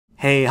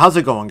Hey, how's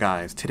it going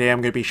guys? Today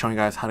I'm going to be showing you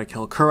guys how to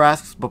kill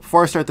Kurasks, but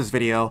before I start this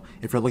video,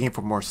 if you're looking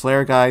for more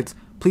Slayer guides,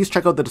 please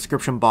check out the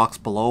description box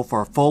below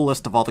for a full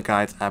list of all the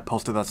guides I've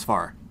posted thus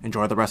far.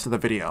 Enjoy the rest of the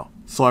video.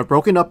 So I've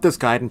broken up this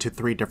guide into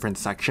 3 different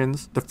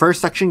sections. The first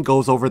section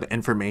goes over the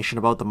information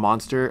about the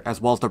monster as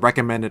well as the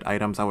recommended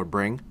items I would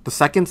bring. The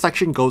second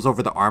section goes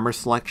over the armor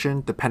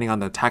selection depending on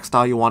the attack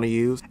style you want to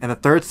use. And the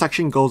third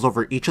section goes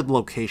over each of the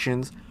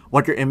locations,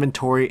 what your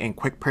inventory and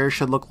quick prayer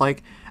should look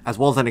like, as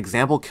well as an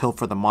example kill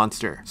for the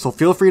monster. So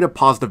feel free to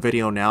pause the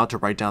video now to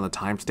write down the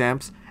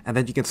timestamps, and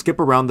then you can skip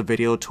around the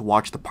video to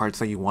watch the parts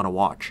that you want to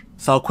watch.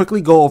 So I'll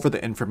quickly go over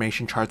the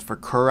information charts for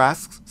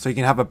Kurasks so you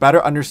can have a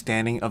better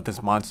understanding of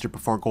this monster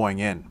before going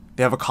in.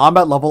 They have a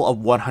combat level of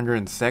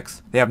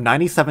 106, they have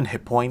 97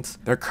 hit points,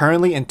 they're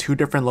currently in 2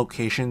 different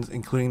locations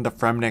including the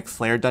Fremennik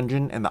Slayer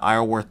dungeon and the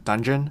Iorwerth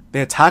dungeon.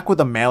 They attack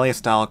with a melee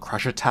style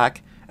crush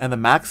attack, and the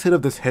max hit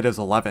of this hit is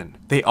 11.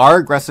 They are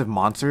aggressive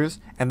monsters,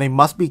 and they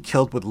must be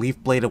killed with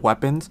leaf-bladed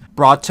weapons,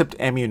 broad-tipped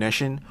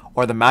ammunition,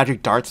 or the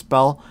magic dart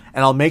spell,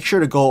 and I'll make sure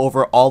to go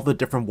over all the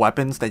different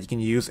weapons that you can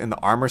use in the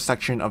armor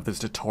section of this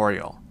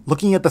tutorial.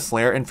 Looking at the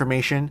Slayer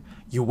information,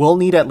 you will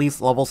need at least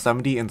level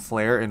 70 in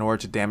Slayer in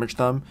order to damage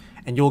them,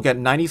 and you will get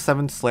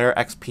 97 Slayer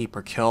XP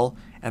per kill,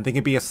 and they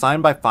can be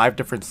assigned by 5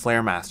 different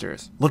Slayer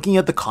Masters. Looking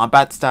at the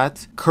combat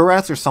stats,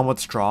 Kurasks are somewhat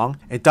strong.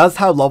 It does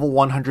have level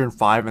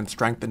 105 in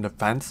strength and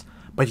defense,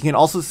 but you can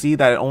also see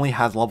that it only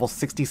has level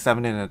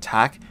 67 in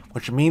attack,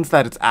 which means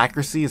that its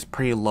accuracy is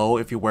pretty low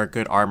if you wear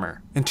good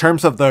armor. In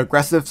terms of the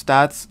aggressive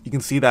stats, you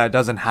can see that it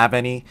doesn't have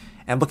any,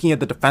 and looking at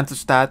the defensive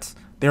stats,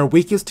 they are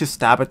weakest to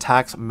stab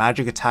attacks,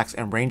 magic attacks,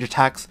 and range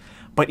attacks,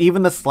 but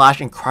even the slash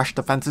and crush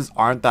defenses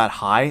aren't that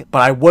high,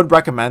 but I would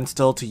recommend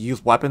still to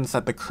use weapons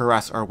that the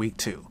Kurasks are weak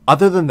to.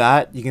 Other than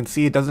that, you can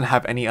see it doesn't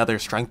have any other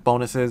strength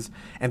bonuses,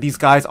 and these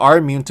guys are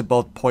immune to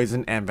both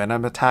poison and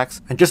venom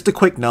attacks. And just a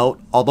quick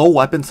note, although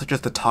weapons such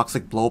as the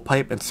Toxic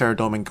Blowpipe and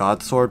Ceredomin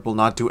Godsword will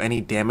not do any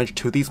damage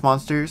to these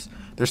monsters,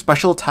 their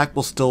special attack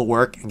will still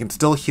work and can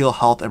still heal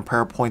health and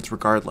prayer points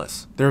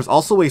regardless. There is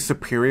also a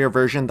superior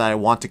version that I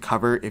want to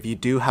cover if you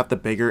do have the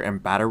bigger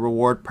and badder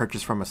reward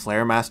purchased from a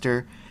Slayer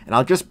Master, and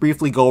I'll just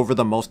briefly go over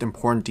the most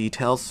important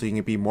details so you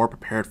can be more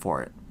prepared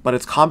for it. But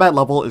its combat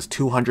level is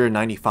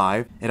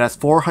 295, it has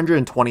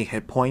 420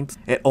 hit points,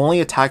 it only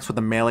attacks with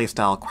a melee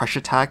style crush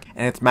attack,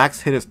 and its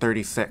max hit is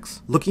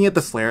 36. Looking at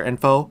the Slayer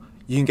info,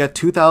 you can get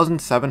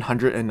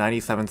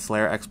 2,797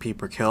 Slayer XP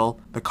per kill,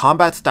 the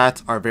combat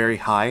stats are very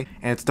high,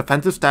 and its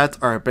defensive stats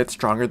are a bit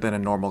stronger than a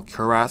normal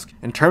Kurask.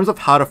 In terms of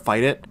how to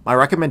fight it, my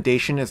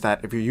recommendation is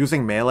that if you're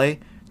using melee,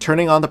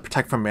 turning on the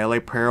Protect from Melee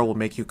prayer will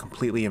make you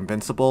completely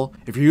invincible.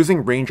 If you're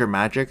using range or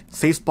magic,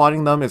 safe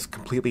spotting them is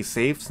completely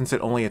safe since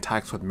it only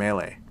attacks with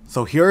melee.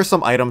 So here are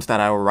some items that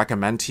I will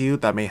recommend to you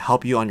that may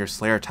help you on your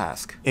Slayer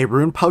task. A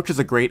rune pouch is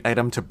a great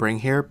item to bring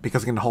here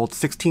because it can hold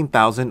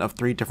 16,000 of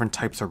 3 different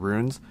types of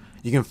runes.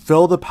 You can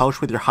fill the pouch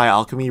with your high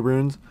alchemy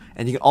runes,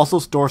 and you can also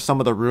store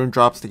some of the rune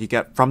drops that you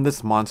get from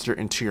this monster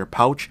into your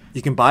pouch.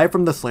 You can buy it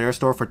from the Slayer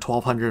store for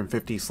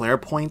 1,250 Slayer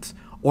points,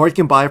 or you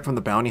can buy it from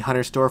the Bounty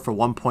Hunter store for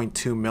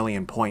 1.2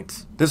 million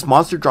points. This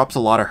monster drops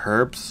a lot of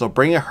herbs, so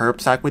bring a herb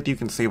sack with you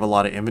can save a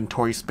lot of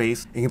inventory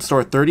space. You can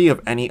store 30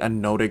 of any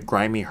unnoted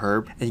grimy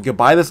herb, and you can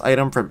buy this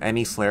item from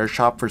any Slayer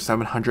shop for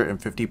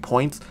 750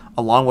 points,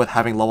 along with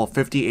having level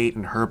 58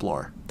 in herb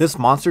lore. This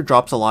monster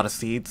drops a lot of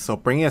seeds, so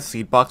bringing a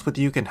seed box with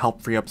you can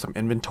help free up some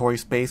inventory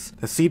space.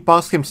 The seed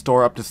box can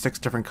store up to 6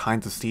 different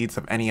kinds of seeds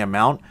of any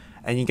amount,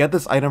 and you get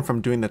this item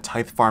from doing the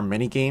Tithe Farm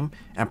minigame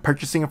and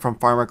purchasing it from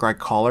Farmer Greg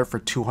Collar for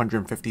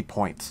 250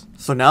 points.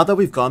 So now that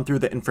we've gone through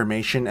the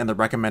information and the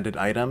recommended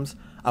items,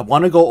 I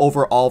want to go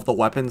over all of the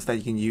weapons that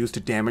you can use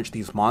to damage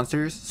these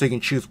monsters so you can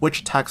choose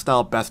which attack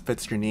style best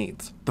fits your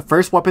needs. The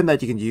first weapon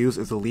that you can use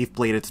is a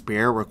leaf-bladed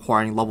spear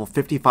requiring level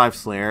 55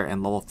 Slayer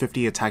and level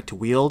 50 attack to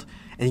wield,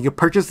 and you can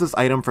purchase this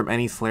item from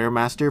any Slayer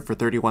Master for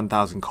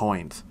 31,000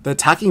 coins. The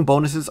attacking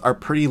bonuses are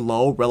pretty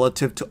low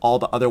relative to all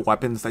the other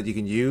weapons that you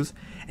can use,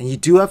 and you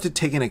do have to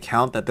take into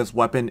account that this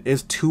weapon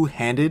is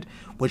two-handed,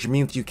 which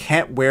means you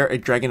can't wear a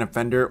Dragon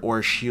Offender or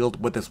a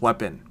shield with this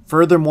weapon.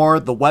 Furthermore,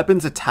 the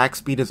weapon's attack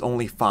speed is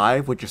only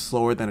 5, which is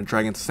slower than a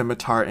Dragon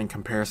Scimitar in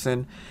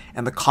comparison,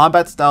 and the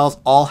combat styles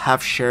all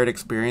have shared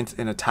experience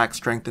in attack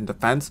strength and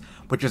defense,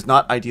 which is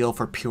not ideal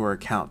for pure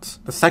accounts.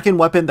 The second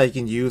weapon that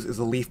you can use is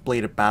a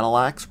leaf-bladed battle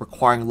axe,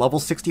 requiring level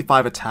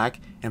 65 attack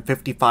and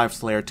 55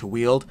 Slayer to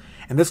wield,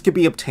 and this can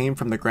be obtained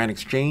from the Grand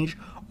Exchange,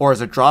 or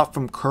as a drop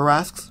from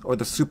Kurasks or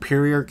the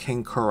Superior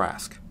King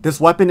Kurask. This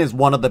weapon is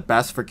one of the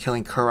best for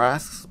killing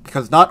Kurasks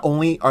because not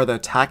only are the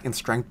attack and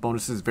strength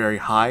bonuses very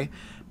high,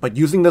 but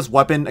using this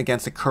weapon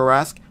against a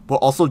Kurask will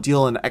also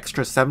deal an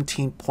extra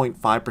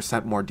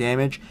 17.5% more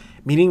damage,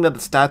 meaning that the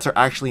stats are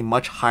actually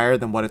much higher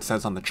than what it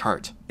says on the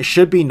chart. It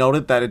should be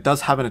noted that it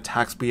does have an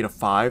attack speed of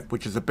 5,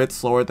 which is a bit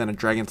slower than a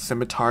Dragon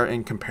Scimitar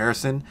in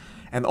comparison,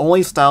 and the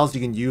only styles you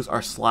can use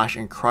are slash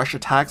and crush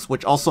attacks,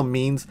 which also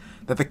means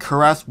that the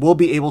Kurask will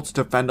be able to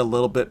defend a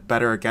little bit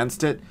better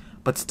against it,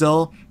 but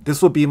still,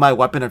 this would be my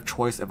weapon of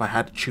choice if I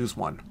had to choose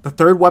one. The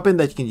third weapon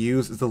that you can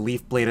use is the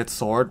leaf-bladed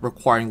sword,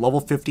 requiring level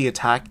 50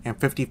 attack and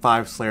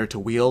 55 slayer to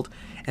wield,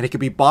 and it can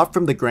be bought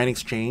from the Grand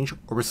Exchange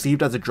or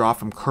received as a draw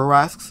from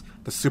Kurasks,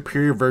 the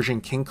superior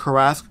version King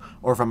Kurask,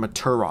 or from a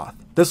Iorwerth.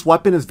 This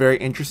weapon is very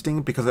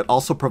interesting because it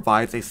also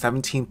provides a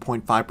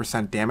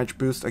 17.5% damage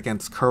boost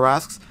against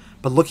Kurasks,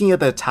 but looking at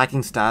the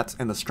attacking stats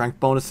and the strength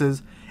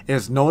bonuses, it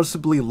is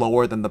noticeably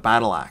lower than the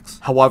battle axe.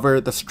 However,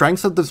 the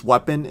strengths of this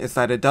weapon is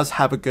that it does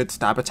have a good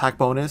stab attack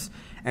bonus,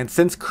 and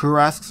since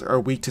Kurasks are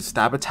weak to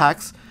stab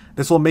attacks,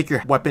 this will make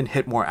your weapon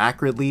hit more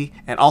accurately,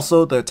 and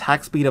also the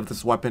attack speed of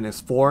this weapon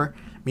is 4,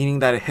 meaning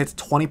that it hits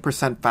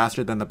 20%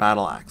 faster than the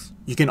battle axe.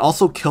 You can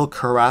also kill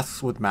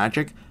Kurasks with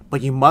magic,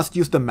 but you must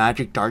use the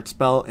magic dart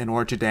spell in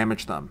order to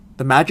damage them.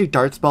 The magic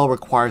dart spell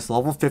requires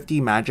level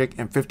 50 magic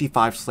and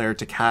 55 slayer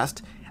to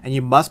cast, and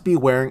you must be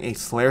wearing a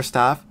slayer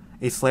staff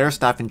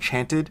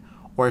enchanted,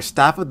 or a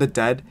staff of the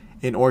dead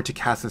in order to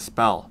cast this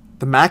spell.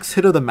 The max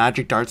hit of the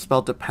magic dart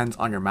spell depends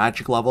on your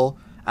magic level.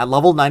 At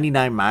level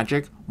 99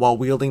 magic, while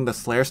wielding the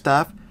slayer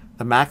staff,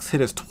 the max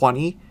hit is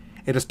 20,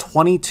 it is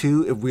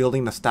 22 if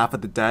wielding the staff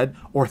of the dead,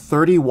 or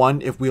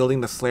 31 if wielding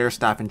the slayer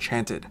staff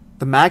enchanted.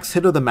 The max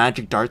hit of the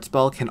magic dart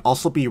spell can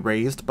also be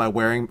raised by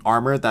wearing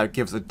armor that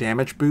gives a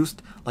damage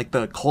boost, like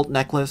the occult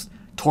necklace,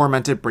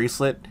 tormented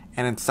bracelet,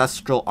 and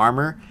ancestral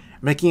armor,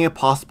 making it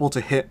possible to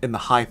hit in the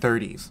high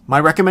 30s. My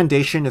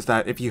recommendation is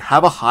that if you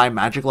have a high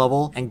magic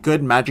level and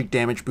good magic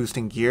damage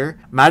boosting gear,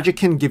 magic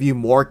can give you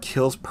more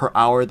kills per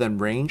hour than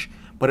range,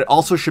 but it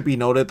also should be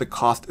noted the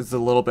cost is a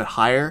little bit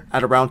higher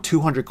at around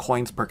 200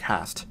 coins per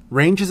cast.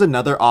 Range is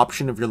another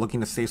option if you're looking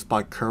to safe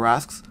spot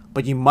Kurasks,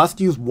 but you must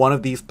use one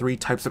of these 3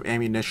 types of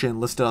ammunition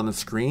listed on the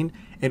screen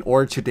in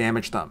order to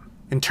damage them.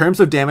 In terms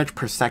of damage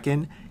per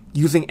second,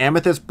 using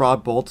amethyst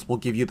broad bolts will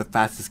give you the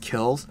fastest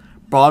kills,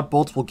 broad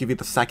bolts will give you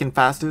the second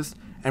fastest,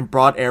 and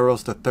broad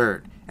arrows the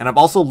third. And I've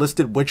also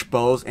listed which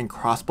bows and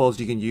crossbows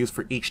you can use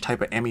for each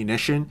type of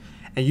ammunition,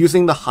 and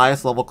using the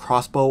highest level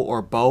crossbow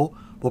or bow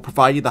will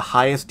provide you the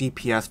highest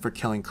DPS for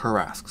killing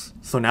Kurasks.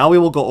 So now we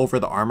will go over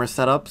the armor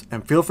setups,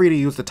 and feel free to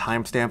use the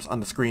timestamps on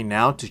the screen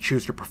now to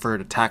choose your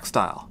preferred attack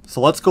style.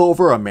 So let's go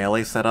over a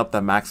melee setup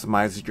that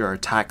maximizes your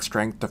attack,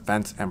 strength,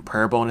 defense, and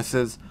prayer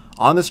bonuses.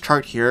 On this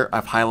chart here,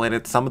 I've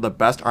highlighted some of the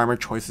best armor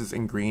choices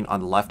in green on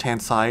the left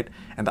hand side,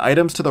 and the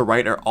items to the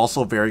right are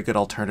also very good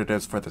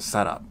alternatives for this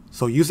setup.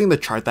 So using the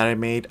chart that I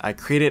made, I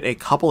created a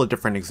couple of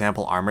different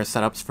example armor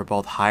setups for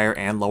both higher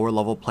and lower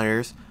level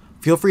players.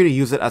 Feel free to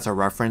use it as a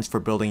reference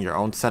for building your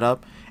own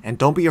setup, and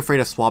don't be afraid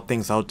to swap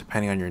things out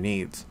depending on your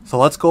needs. So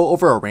let's go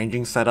over a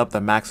ranging setup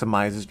that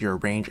maximizes your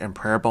range and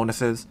prayer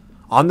bonuses.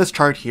 On this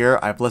chart here,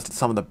 I've listed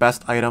some of the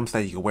best items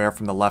that you can wear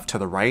from the left to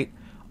the right.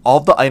 All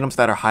of the items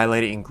that are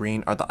highlighted in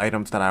green are the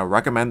items that I would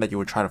recommend that you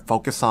would try to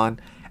focus on,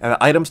 and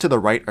the items to the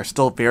right are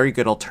still very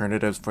good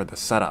alternatives for this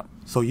setup.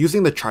 So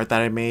using the chart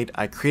that I made,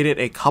 I created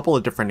a couple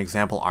of different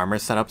example armor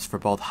setups for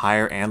both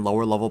higher and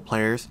lower level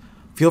players.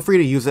 Feel free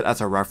to use it as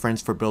a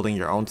reference for building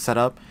your own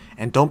setup,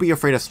 and don't be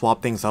afraid to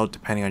swap things out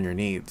depending on your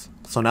needs.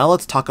 So now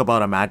let's talk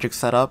about a magic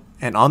setup,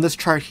 and on this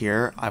chart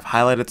here, I've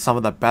highlighted some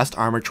of the best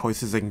armor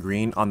choices in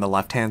green on the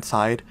left hand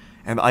side,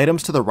 and the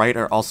items to the right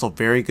are also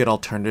very good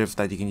alternatives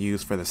that you can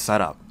use for this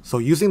setup. So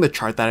using the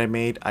chart that I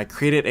made, I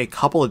created a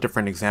couple of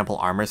different example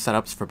armor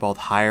setups for both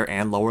higher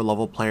and lower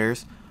level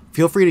players.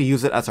 Feel free to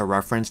use it as a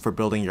reference for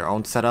building your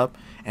own setup,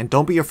 and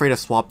don't be afraid to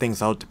swap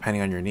things out depending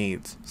on your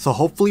needs. So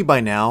hopefully by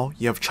now,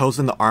 you have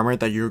chosen the armor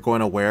that you're going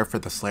to wear for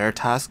the Slayer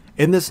task.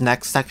 In this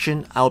next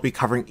section, I'll be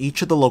covering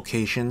each of the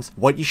locations,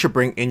 what you should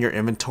bring in your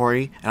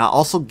inventory, and I'll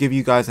also give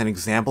you guys an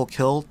example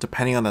kill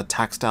depending on the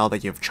attack style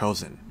that you've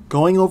chosen.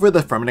 Going over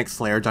the Fremennik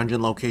Slayer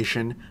dungeon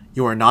location,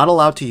 you are not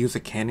allowed to use a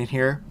cannon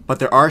here, but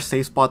there are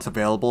safe spots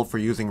available for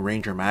using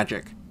ranger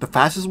magic. The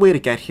fastest way to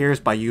get here is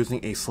by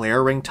using a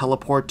Slayer ring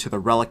teleport to the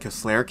Relic of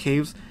Slayer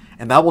caves,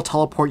 and that will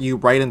teleport you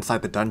right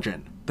inside the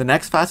dungeon. The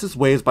next fastest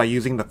way is by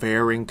using the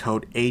Fairy ring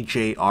code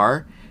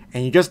AJR,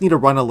 and you just need to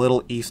run a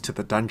little east to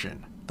the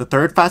dungeon. The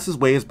third fastest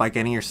way is by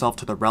getting yourself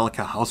to the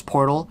Relica house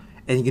portal,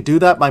 and you can do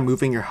that by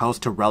moving your house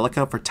to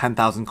Relica for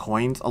 10,000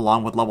 coins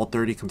along with level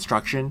 30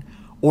 construction.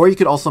 Or you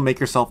could also make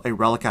yourself a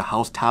Relica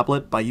house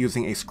tablet by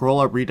using a scroll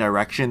of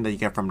redirection that you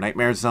get from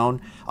Nightmare Zone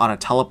on a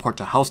teleport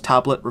to house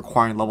tablet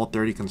requiring level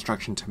 30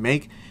 construction to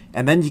make,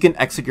 and then you can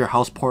exit your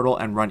house portal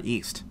and run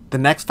east. The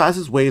next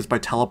fastest way is by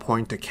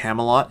teleporting to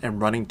Camelot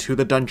and running to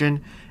the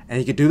dungeon, and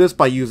you can do this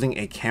by using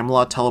a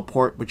Camelot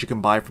teleport which you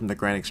can buy from the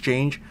Grand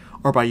Exchange,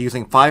 or by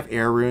using 5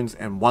 air runes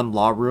and 1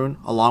 law rune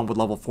along with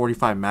level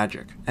 45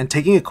 magic. And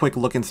taking a quick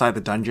look inside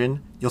the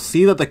dungeon, you'll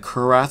see that the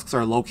Kurasks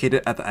are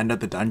located at the end of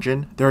the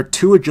dungeon. There are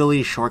 2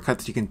 agility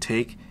shortcuts you can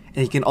take,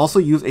 and you can also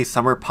use a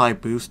Summer Pie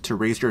boost to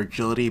raise your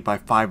agility by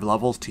 5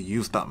 levels to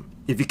use them.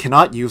 If you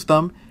cannot use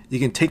them, you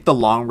can take the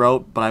long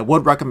route, but I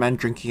would recommend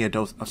drinking a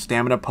dose of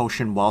stamina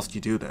potion whilst you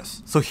do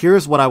this. So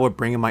here's what I would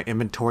bring in my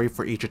inventory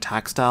for each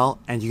attack style,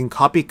 and you can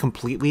copy it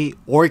completely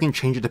or you can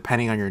change it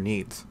depending on your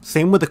needs.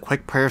 Same with the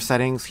quick prayer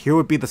settings, here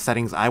would be the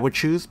settings I would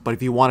choose, but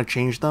if you want to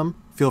change them,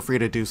 feel free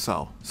to do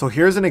so. So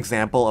here's an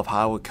example of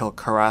how I would kill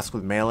Kurask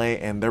with melee,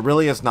 and there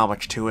really is not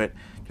much to it.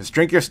 Just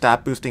drink your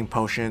stat boosting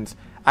potions,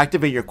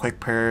 activate your quick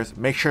prayers,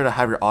 make sure to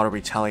have your auto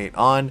retaliate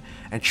on,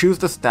 and choose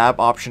the stab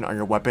option on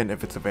your weapon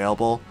if it's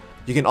available.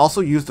 You can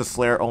also use the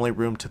Slayer only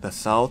room to the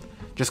south.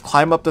 Just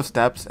climb up the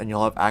steps and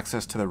you'll have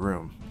access to the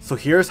room. So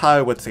here's how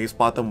I would safe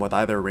spot them with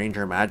either range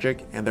or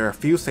magic, and there are a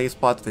few safe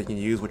spots that you can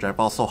use which I've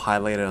also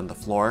highlighted on the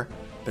floor.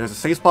 There's a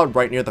safe spot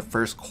right near the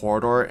first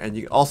corridor, and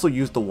you can also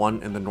use the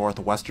one in the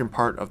northwestern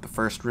part of the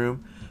first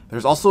room.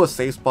 There's also a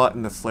safe spot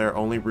in the Slayer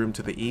only room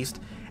to the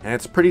east, and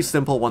it's pretty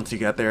simple once you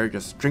get there.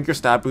 Just drink your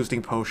stat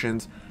boosting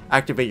potions,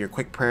 activate your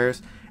quick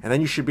prayers, and then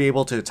you should be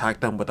able to attack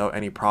them without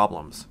any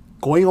problems.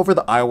 Going over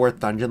the Iorwerth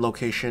dungeon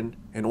location,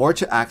 in order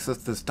to access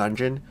this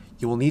dungeon,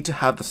 you will need to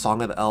have the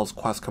Song of the Elves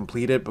quest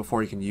completed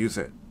before you can use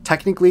it.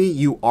 Technically,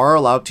 you are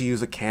allowed to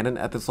use a cannon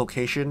at this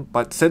location,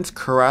 but since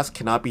Kurask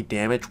cannot be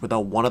damaged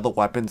without one of the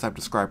weapons I've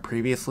described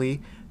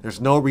previously, there's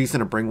no reason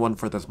to bring one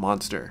for this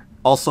monster.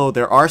 Also,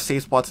 there are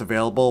safe spots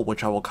available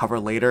which I will cover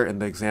later in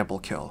the example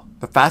kill.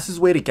 The fastest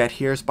way to get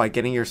here is by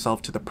getting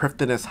yourself to the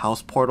Prifddinas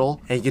house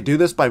portal, and you can do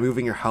this by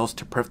moving your house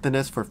to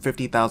Prifddinas for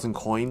 50,000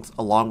 coins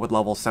along with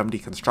level 70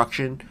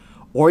 construction.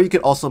 Or you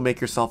could also make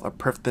yourself a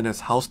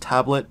Prifddinas house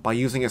tablet by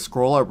using a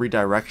scroll of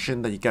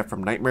redirection that you get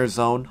from Nightmare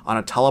Zone on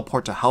a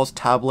teleport to house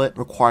tablet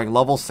requiring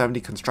level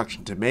 70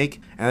 construction to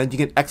make, and then you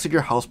can exit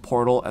your house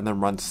portal and then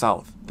run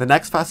south. The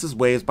next fastest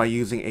way is by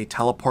using a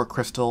teleport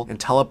crystal and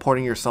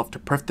teleporting yourself to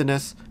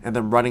Prifddinas and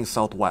then running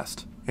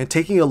southwest. And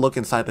taking a look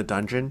inside the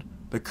dungeon,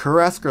 the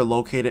Kurask are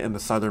located in the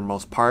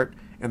southernmost part,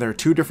 and there are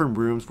two different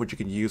rooms which you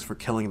can use for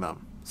killing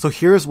them. So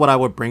here's what I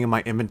would bring in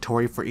my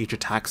inventory for each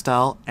attack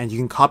style, and you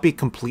can copy it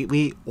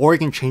completely or you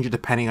can change it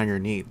depending on your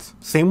needs.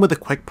 Same with the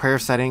quick prayer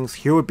settings,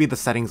 here would be the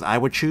settings I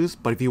would choose,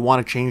 but if you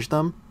want to change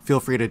them, feel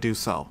free to do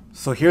so.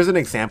 So here's an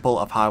example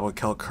of how I would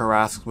kill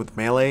Kurask with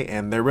melee,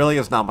 and there really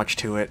is not much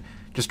to it.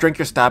 Just drink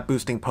your stat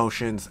boosting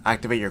potions,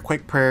 activate your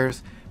quick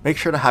prayers, make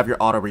sure to have your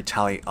auto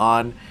retaliate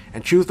on,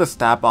 and choose the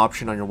stab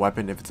option on your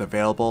weapon if it's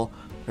available.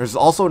 There's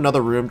also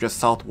another room just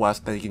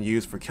southwest that you can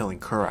use for killing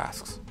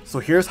Kurasks. So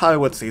here's how I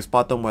would safe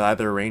spot them with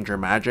either range or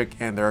magic,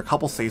 and there are a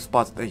couple safe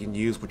spots that you can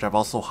use which I've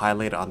also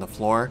highlighted on the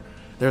floor.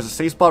 There's a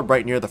safe spot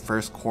right near the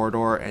first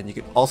corridor, and you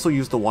can also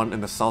use the one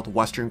in the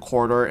southwestern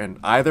corridor, and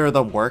either of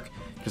them work.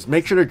 Just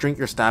make sure to drink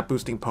your stat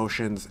boosting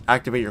potions,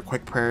 activate your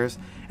quick prayers,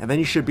 and then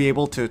you should be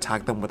able to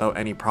attack them without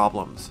any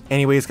problems.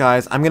 Anyways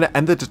guys, I'm going to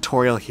end the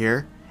tutorial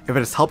here. If it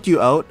has helped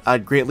you out,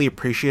 I'd greatly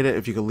appreciate it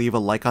if you could leave a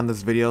like on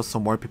this video so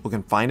more people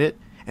can find it.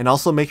 And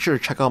also make sure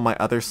to check out my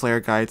other Slayer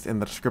guides in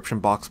the description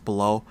box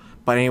below.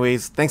 But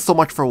anyways, thanks so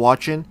much for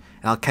watching,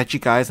 and I'll catch you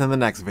guys in the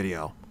next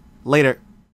video. Later!